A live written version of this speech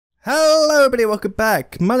Hello everybody, welcome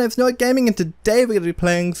back. My name's Norik Gaming and today we're going to be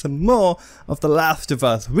playing some more of The Last of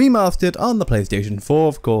Us Remastered on the PlayStation 4,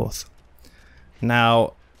 of course.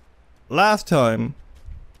 Now, last time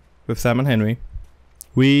with Sam and Henry,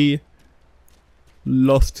 we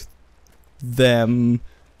lost them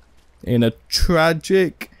in a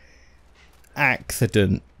tragic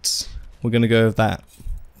accident. We're going to go with that.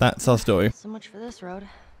 That's our story. So much for this road.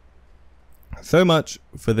 So much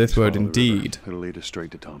for this road indeed. It'll lead us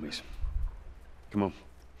straight to Tommy's. Come on.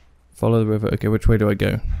 Follow the river. Okay, which way do I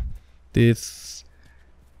go? This.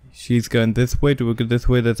 She's going this way. Do we go this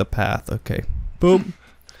way? There's a path. Okay. Boom.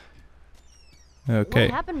 Okay.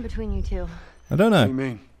 What happened between you two? I don't What do you know.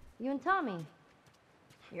 mean? You and Tommy.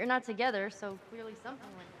 You're not together, so clearly something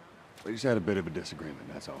went down. We just had a bit of a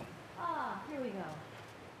disagreement, that's all. Ah, here we go.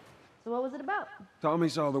 So what was it about? Tommy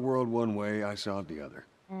saw the world one way, I saw it the other.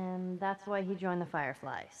 And that's why he joined the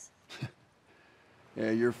Fireflies.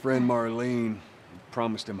 Yeah, your friend Marlene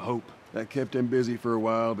promised him hope. That kept him busy for a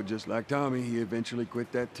while, but just like Tommy, he eventually quit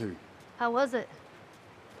that too. How was it?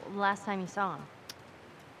 Last time you saw him?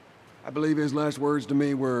 I believe his last words to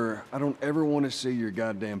me were, I don't ever want to see your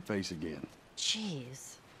goddamn face again.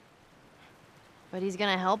 Jeez. But he's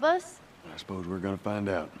gonna help us? I suppose we're gonna find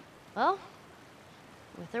out. Well,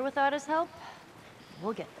 with or without his help,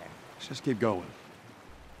 we'll get there. Let's just keep going.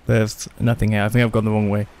 There's nothing here. I think I've gone the wrong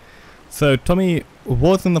way. So Tommy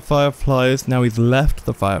was in the Fireflies. Now he's left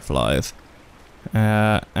the Fireflies,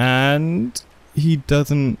 and he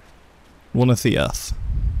doesn't want to see us.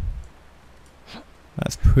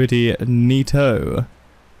 That's pretty neato.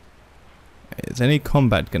 Is any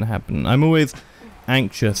combat gonna happen? I'm always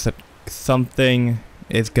anxious that something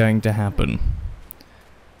is going to happen.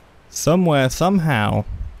 Somewhere, somehow,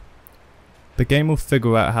 the game will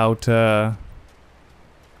figure out how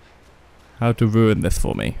to ruin this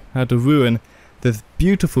for me. How to ruin this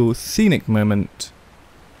beautiful scenic moment.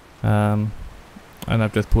 And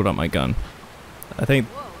I've just pulled out my gun. I think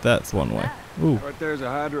that's one way. Ooh. Right there's a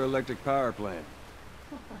hydroelectric power plant.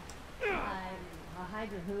 A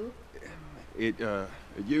hydra who? It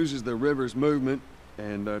uses the river's movement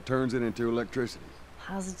and turns it into electricity.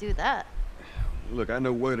 How's it do that? Look, I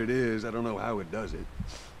know what it is, I don't know how it does it.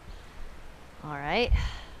 Alright.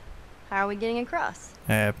 How are we getting across?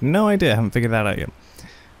 I have no idea. I haven't figured that out yet.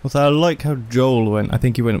 Also, I like how Joel went. I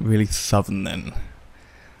think he went really southern then.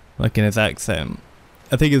 Like in his accent.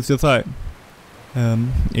 I think it's just like...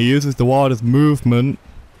 he uses the water's movement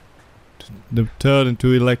to turn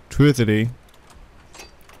into electricity.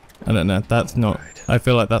 I don't know. That's not... I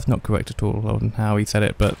feel like that's not correct at all on how he said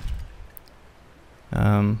it, but...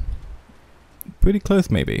 pretty close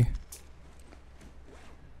maybe.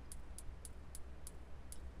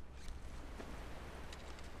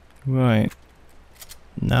 Right.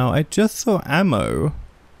 Now I just saw ammo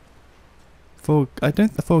for a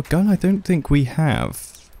gun I don't think we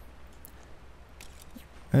have.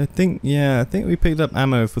 I think we picked up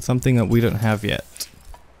ammo for something that we don't have yet.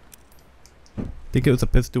 I think it was a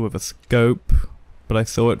pistol with a scope, but I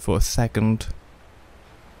saw it for a second.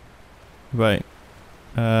 Right.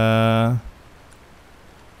 I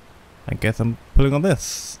guess I'm pulling on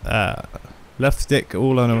this. Left stick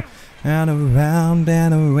all on a... And around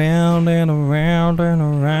and around and around and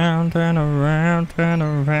around and around and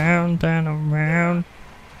around and around.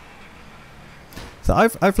 So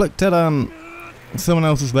I've looked at someone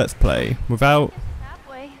else's Let's Play without...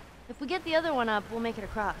 Halfway. If we get the other one up, we'll make it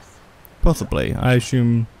across. Possibly. I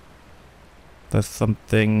assume there's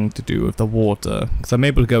something to do with the water, because I'm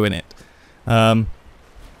able to go in it. What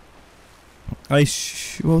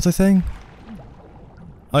was I saying?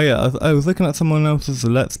 Oh yeah, I was looking at someone else's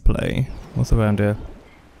Let's Play. What's around here?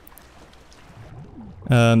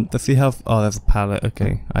 To see how... Oh, there's a pallet.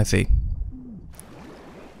 Okay, I see.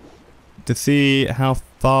 To see how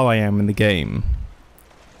far I am in the game.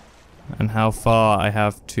 And how far I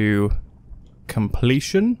have to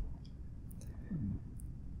completion.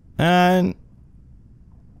 And...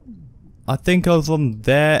 I think I was on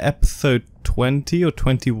their episode 20 or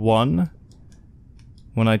 21.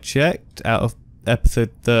 When I checked, out of episode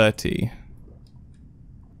 30.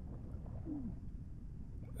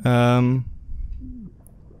 It's not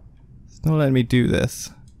letting me do this.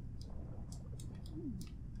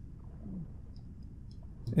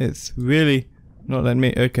 It's really not letting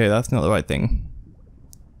me... Okay, that's not the right thing.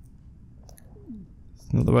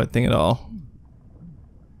 It's not the right thing at all.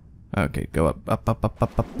 Okay, go up, up, up, up,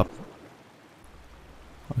 up, up, up.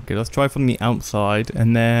 Okay, let's try from the outside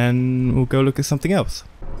and then we'll go look at something else.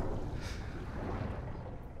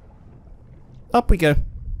 Up we go.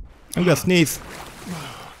 I'm gonna sneeze.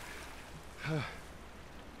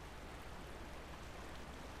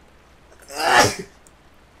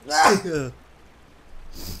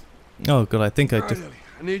 Oh god, I think I All right, just Ellie,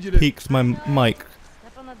 I need you to... peaked my mic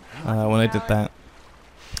Step on the when I did that.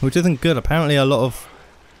 Which isn't good. Apparently a lot of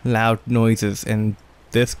loud noises in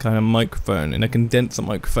this kind of microphone, in a condenser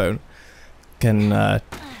microphone, can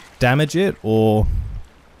damage it or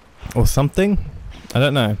something. I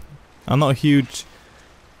don't know. I'm not a huge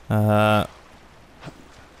kind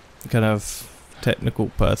of technical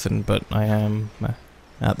person, but I am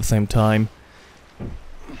at the same time.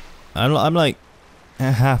 I'm like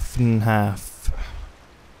half and half.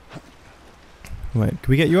 Wait,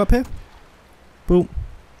 can we get you up here? Boom.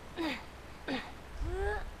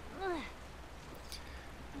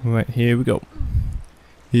 Right, here we go.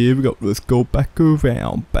 Here we go. Let's go back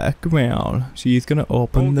around, back around. She's gonna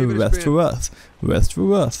open the rest for us. Rest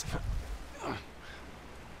for us.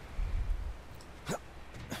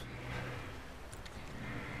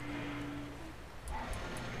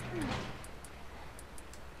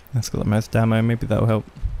 That's got the most ammo. Maybe that'll help.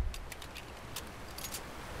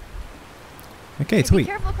 Okay, sweet. Be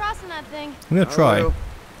careful crossing that thing. I'm gonna try.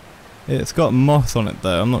 It's got moss on it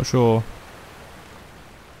though. I'm not sure.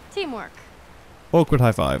 Teamwork. Awkward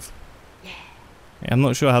high five. Yeah, I'm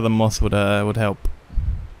not sure how the moss would help.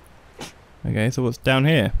 Okay, so what's down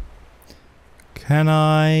here? Can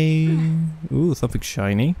I? Ooh, something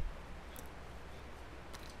shiny.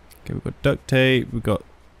 Okay, we've got duct tape. We've got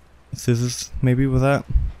scissors. Maybe with that.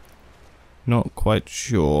 Not quite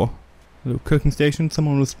sure. A little cooking station.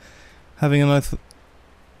 Someone was having a nice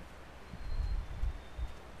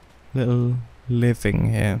little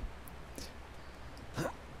living here.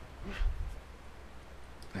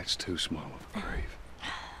 That's too small of a grave.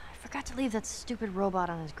 I forgot to leave that stupid robot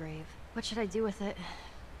on his grave. What should I do with it?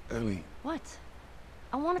 Ellie. What?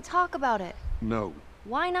 I want to talk about it. No.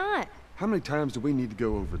 Why not? How many times do we need to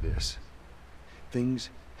go over this? Things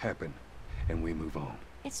happen, and we move on.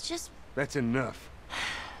 It's just... That's enough.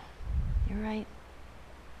 You're right.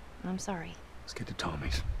 I'm sorry. Let's get to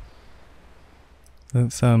Tommy's.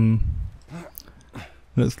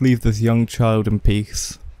 Let's leave this young child in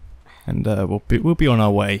peace, and we'll be on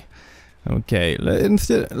our way. Okay.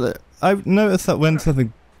 I've noticed that when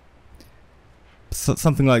something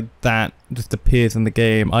like that just appears in the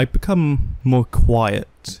game, I become more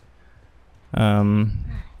quiet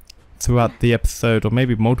throughout the episode, or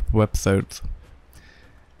maybe multiple episodes.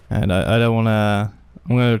 And I don't want to.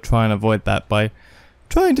 I'm going to try and avoid that by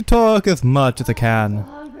trying to talk as much as I can.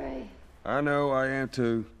 Hungry. I know, I am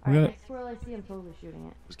too. Alright, next squirrel I see, I'm totally shooting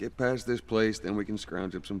it. Let's get past this place, then we can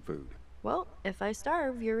scrounge up some food. Well, if I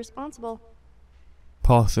starve, you're responsible.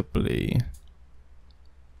 Possibly.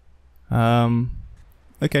 Okay.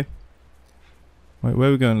 Wait, where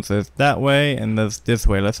are we going? So there's that way, and there's this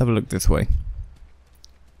way. Let's have a look this way.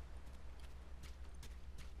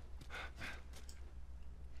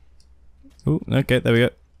 Oh, okay, there we go.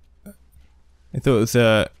 I thought it was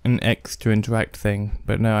an X to interact thing,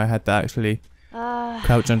 but no, I had to actually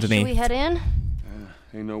crouch underneath. Should we head in?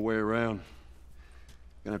 Ain't no way around.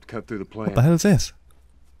 Gonna have to cut through the plant. What the hell is this?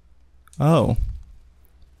 Oh.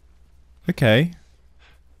 Okay.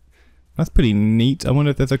 That's pretty neat. I wonder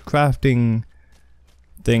if there's a crafting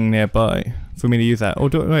thing nearby for me to use that. Or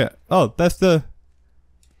oh, that's the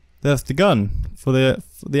gun for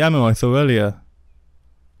the ammo I saw earlier.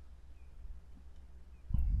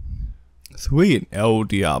 Sweet, El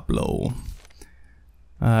Diablo.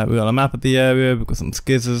 We got a map of the area, we've got some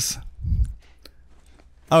skizzers.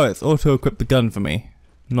 Oh, it's auto-equipped the gun for me.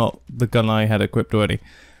 Not the gun I had equipped already.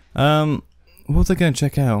 What was I going to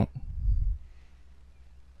check out?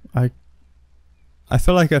 I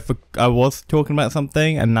feel like I was talking about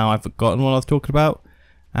something, and now I've forgotten what I was talking about.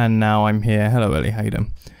 And now I'm here. Hello, Ellie, how you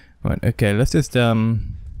doing? Right, okay, let's just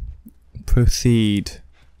proceed.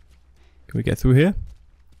 Can we get through here?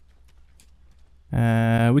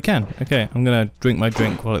 We can. Okay, I'm gonna drink my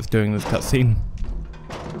drink while it's doing this cutscene.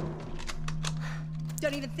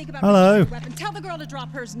 Don't even think about Hello. Weapon. Tell the girl to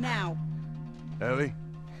drop hers now. Ellie?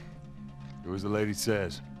 Do as the lady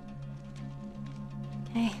says.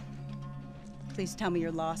 Hey. Please tell me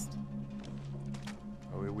you're lost.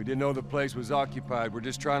 Oh, we didn't know the place was occupied. We're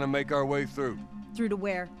just trying to make our way through. Through to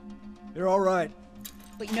where? They're all right.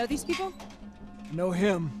 But you know these people? Know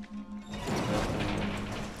him.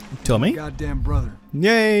 Tommy? Goddamn brother.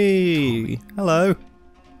 Yay! Hello.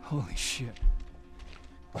 Holy shit.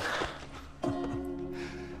 How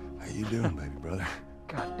you doing, baby brother?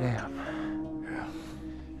 Goddamn. Yeah.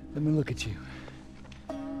 Let me look at you.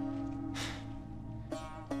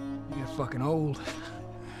 You get fucking old.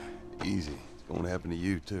 Easy. It's going to happen to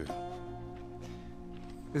you, too.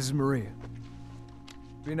 This is Maria.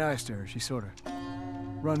 Be nice to her. She sort of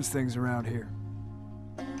runs things around here.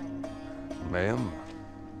 Ma'am,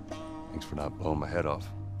 thanks for not blowing my head off.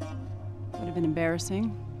 Would have been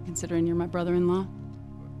embarrassing, considering you're my brother-in-law.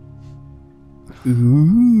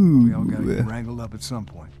 Ooh. We all gotta get wrangled up at some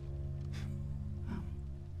point.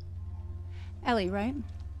 Ellie, right?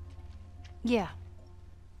 Yeah.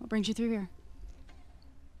 What brings you through here?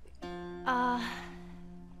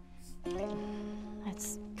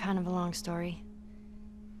 It's kind of a long story.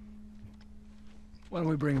 Why don't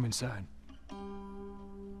we bring him inside?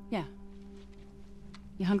 Yeah.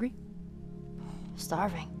 You hungry?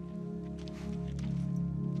 Starving.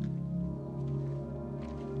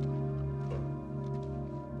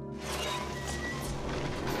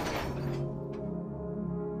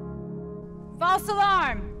 False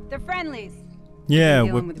alarm! They're friendlies. Yeah,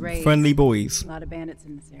 Dealing we're with raids. friendly boys. A lot of bandits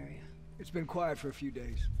in this area. It's been quiet for a few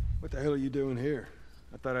days. What the hell are you doing here?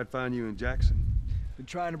 I thought I'd find you in Jackson. Been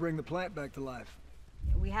trying to bring the plant back to life.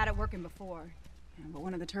 We had it working before, but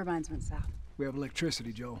one of the turbines went south. We have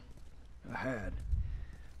electricity, Joel. I had.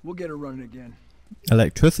 We'll get her running again.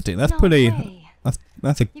 Electricity. That's No pretty. way.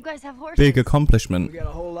 That's a You guys have horses. big We accomplishment. got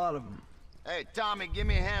a whole lot of them. Hey, Tommy, give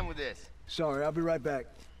me a hand with this. Sorry, I'll be right back.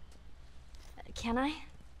 Can I?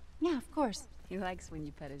 Yeah, of course. He likes when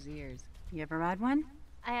you pet his ears. You ever ride one?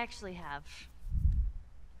 I actually have.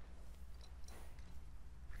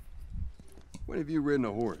 When have you ridden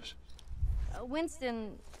a horse?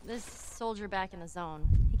 Winston, this soldier back in the zone,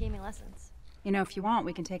 he gave me lessons. You know, if you want,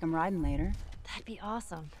 we can take him riding later. That'd be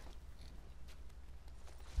awesome.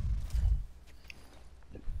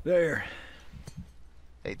 There.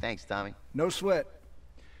 Hey, thanks, Tommy. No sweat.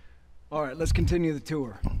 All right, let's continue the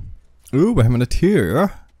tour. Ooh, we're having a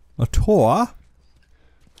tour. A tour.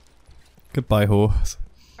 Goodbye, horse.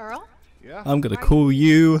 Earl? Yeah? I'm gonna call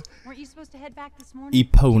you Weren't you supposed to head back this morning?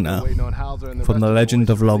 Epona Waiting on Hauser and the from rest the of Legend boys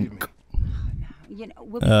of to relieve me. Lonk. You know,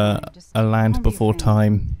 we'll be fine. Just A land don't be before afraid.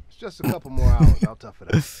 time. It's just a couple more hours. I'll tough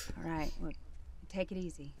it out. All right, look, take it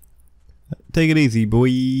easy. Take it easy,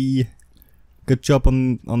 boy. Good job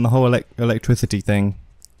on the whole electricity thing.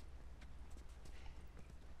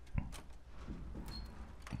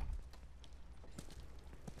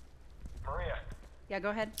 Maria, Yeah, go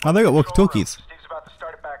ahead. Oh, they got walkie-talkies. Steve's about to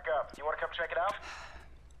start it back up. You want to come check it out?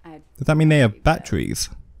 Does that mean they have batteries?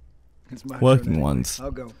 It's my Working turn anyway. ones.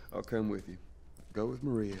 I'll go. I'll come with you. Go with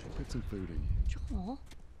Maria. Put some food in you. Joel?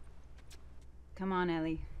 Come on,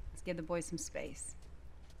 Ellie. Let's give the boys some space.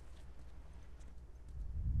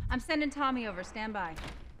 I'm sending Tommy over. Stand by.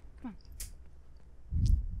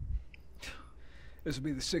 This will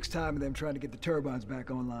be the 6th time of them trying to get the turbines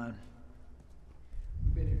back online.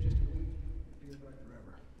 We've been here just a week. Feels like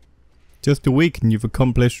forever. Just a week and you've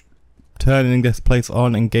accomplished turning this place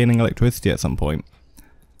on and gaining electricity at some point.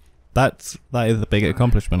 That is a big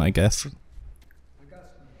accomplishment, I guess. I got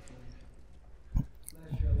something for you.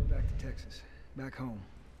 Last year I went back to Texas. Back home.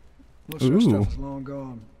 Most of our Ooh. stuff is long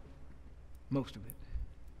gone. Most of it.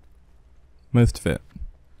 Most of it.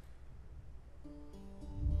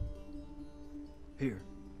 Here.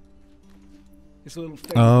 This little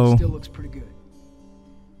thing Oh. still looks pretty good.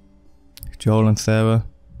 Joel and Sarah.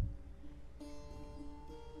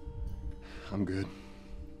 I'm good.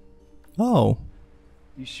 Oh,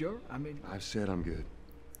 You sure? I mean, I've said I'm good.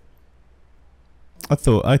 I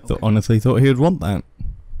honestly thought he would want that.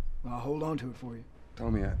 I'll hold on to it for you.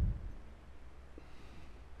 Tommy,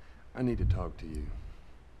 I need to talk to you.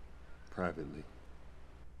 Privately.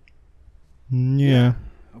 Yeah.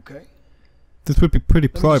 Okay. This would be pretty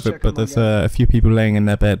me just private, check but on my there's guy. a few people laying in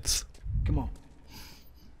their beds. Come on.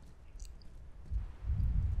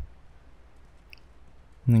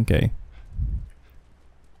 Okay.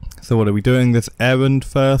 So what are we doing? This errand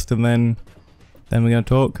first, and then we're gonna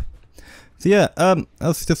talk. So yeah, I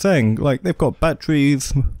was just saying, like they've got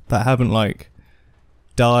batteries that haven't like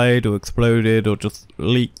died or exploded or just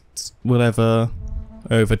leaked, whatever,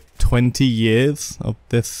 over 20 years of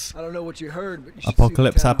this I don't know what you heard, but you should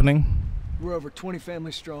apocalypse see the town. happening. We're over 20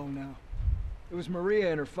 families strong now. It was Maria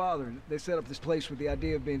and her father. They set up this place with the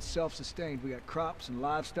idea of being self-sustained. We got crops and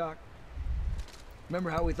livestock. Remember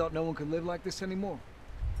how we thought no one could live like this anymore?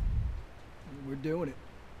 We're doing it.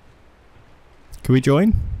 Can we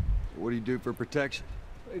join? What do you do for protection?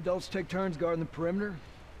 Adults take turns guarding the perimeter.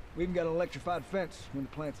 We even got an electrified fence when the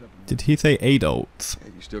plant's up. and Did he say adults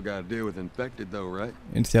Hey, you still gotta deal with infected though, right?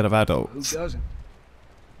 instead of running. adults? Who doesn't?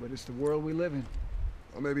 But it's the world we live in.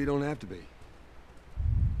 Or maybe you don't have to be.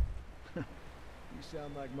 You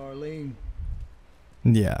sound like Marlene.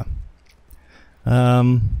 Yeah.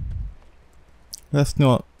 Let's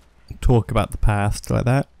not talk about the past like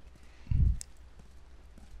that.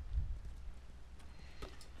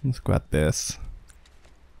 Let's grab this.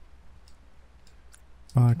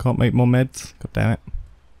 Oh, I can't make more meds. God damn it.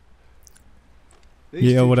 These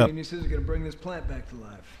Yeah, two what up? geniuses are gonna bring this plant back to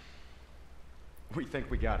life. We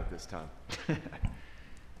think we got it this time.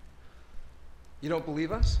 You don't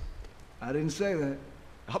believe us? I didn't say that.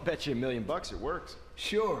 I'll bet you $1,000,000 it works.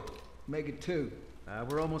 Sure, make it 2.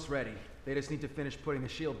 We're almost ready. They just need to finish putting the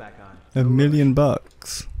shield back on.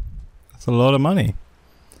 $1,000,000. That's a lot of money.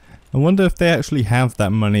 I wonder if they actually have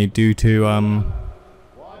that money due to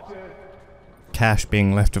cash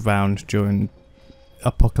being left around during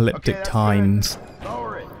apocalyptic times.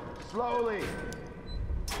 Lower it. Slowly.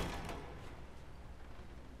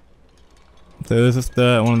 So this is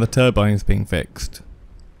one of the turbines being fixed,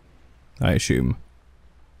 I assume.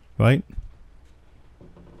 Right?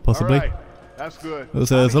 Possibly. All right, that's good.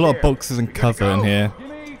 There's a lot of boxes and cover in here.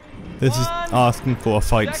 This is asking for a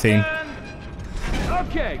fight scene.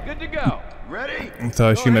 Okay, good to go. Ready? So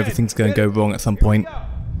I assume everything's going to go wrong at some point.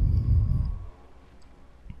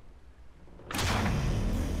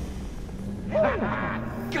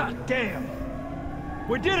 God damn!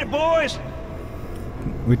 We did it, boys!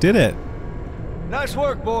 We did it. Nice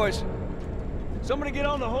work, boys. Somebody get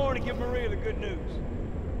on the horn and give Maria the good news.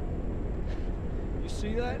 You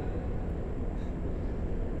see that?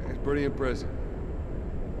 It's pretty impressive.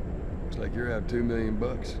 Looks like you're out $2 million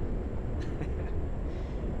bucks.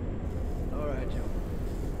 All right, Joe.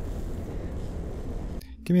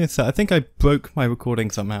 Give me a sec. I think I broke my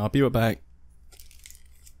recording somehow. I'll be right back.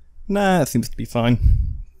 Nah, it seems to be fine.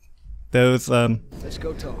 There was Let's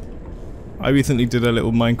go talk. I recently did a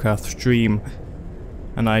little Minecraft stream,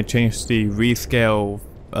 and I changed the rescale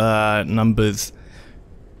numbers.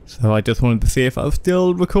 So I just wanted to see if I was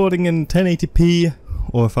still recording in 1080p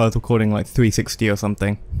or if I was recording like 360 or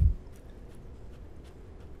something.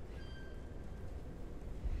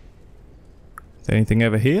 Is there anything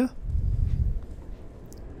over here?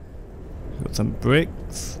 Got some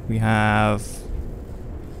bricks. We have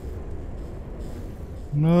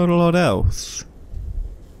not a lot else.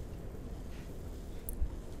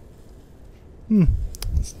 Kind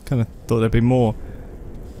of thought there'd be more.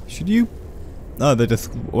 Should you? Oh, they're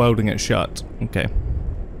just welding it shut. Okay.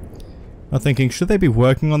 I'm thinking, should they be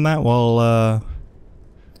working on that while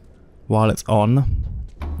it's on?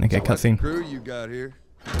 Okay, cutscene. Crew you got here.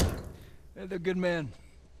 Hey, they're good men.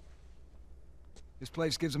 This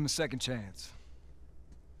place gives them a second chance.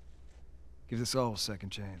 Gives us all a second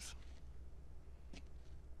chance.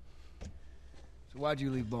 So why'd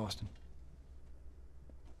you leave Boston?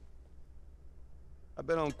 I've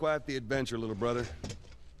been on quite the adventure, little brother.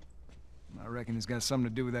 I reckon it's got something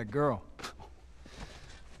to do with that girl.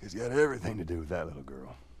 It's got everything to do with that little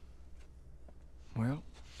girl. Well,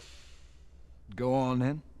 go on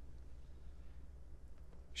then.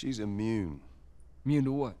 She's immune. Immune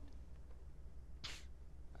to what?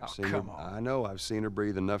 I've seen her, I know, I've seen her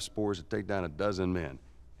breathe enough spores to take down 12 men.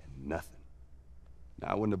 And nothing. Now,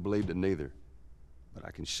 I wouldn't have believed it neither. But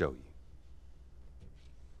I can show you.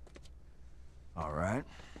 All right.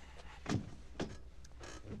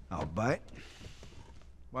 I'll bite.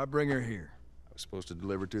 Why bring her here? I was supposed to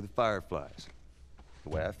deliver to the Fireflies. The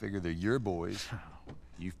way I figure they're your boys.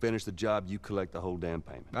 You finish the job, you collect the whole damn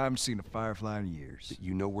payment. I haven't seen a Firefly in years.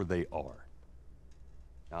 You know where they are.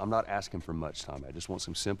 Now, I'm not asking for much, Tommy. I just want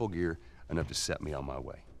some simple gear, enough to set me on my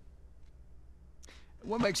way.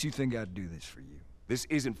 What makes you think I'd do this for you? This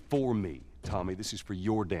isn't for me, Tommy. This is for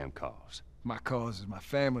your damn cause. My cause is my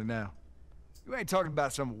family now. You ain't talking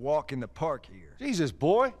about some walk in the park here. Jesus,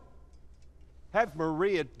 boy. Have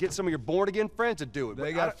Maria get some of your born-again friends to do it.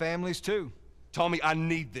 They got families, too. Tommy, I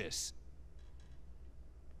need this.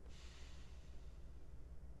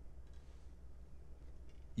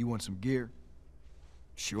 You want some gear?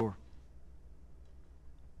 Sure.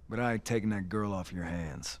 But I ain't taking that girl off your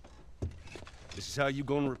hands. This is how you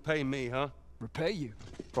gonna repay me, huh? Repay you?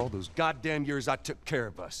 For all those goddamn years I took care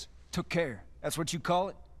of us. Took care? That's what you call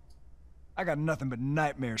it? I got nothing but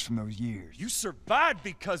nightmares from those years. You survived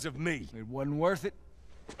because of me. It wasn't worth it?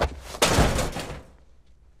 I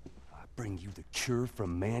bring you the cure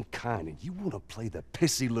from mankind, and you wanna play the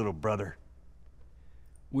pissy little brother.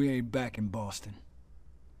 We ain't back in Boston.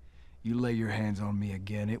 You lay your hands on me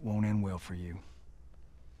again, it won't end well for you.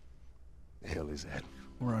 The hell is that?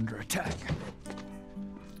 We're under attack.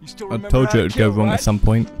 You still I remember told how you it would go killed, wrong right? at some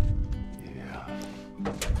point.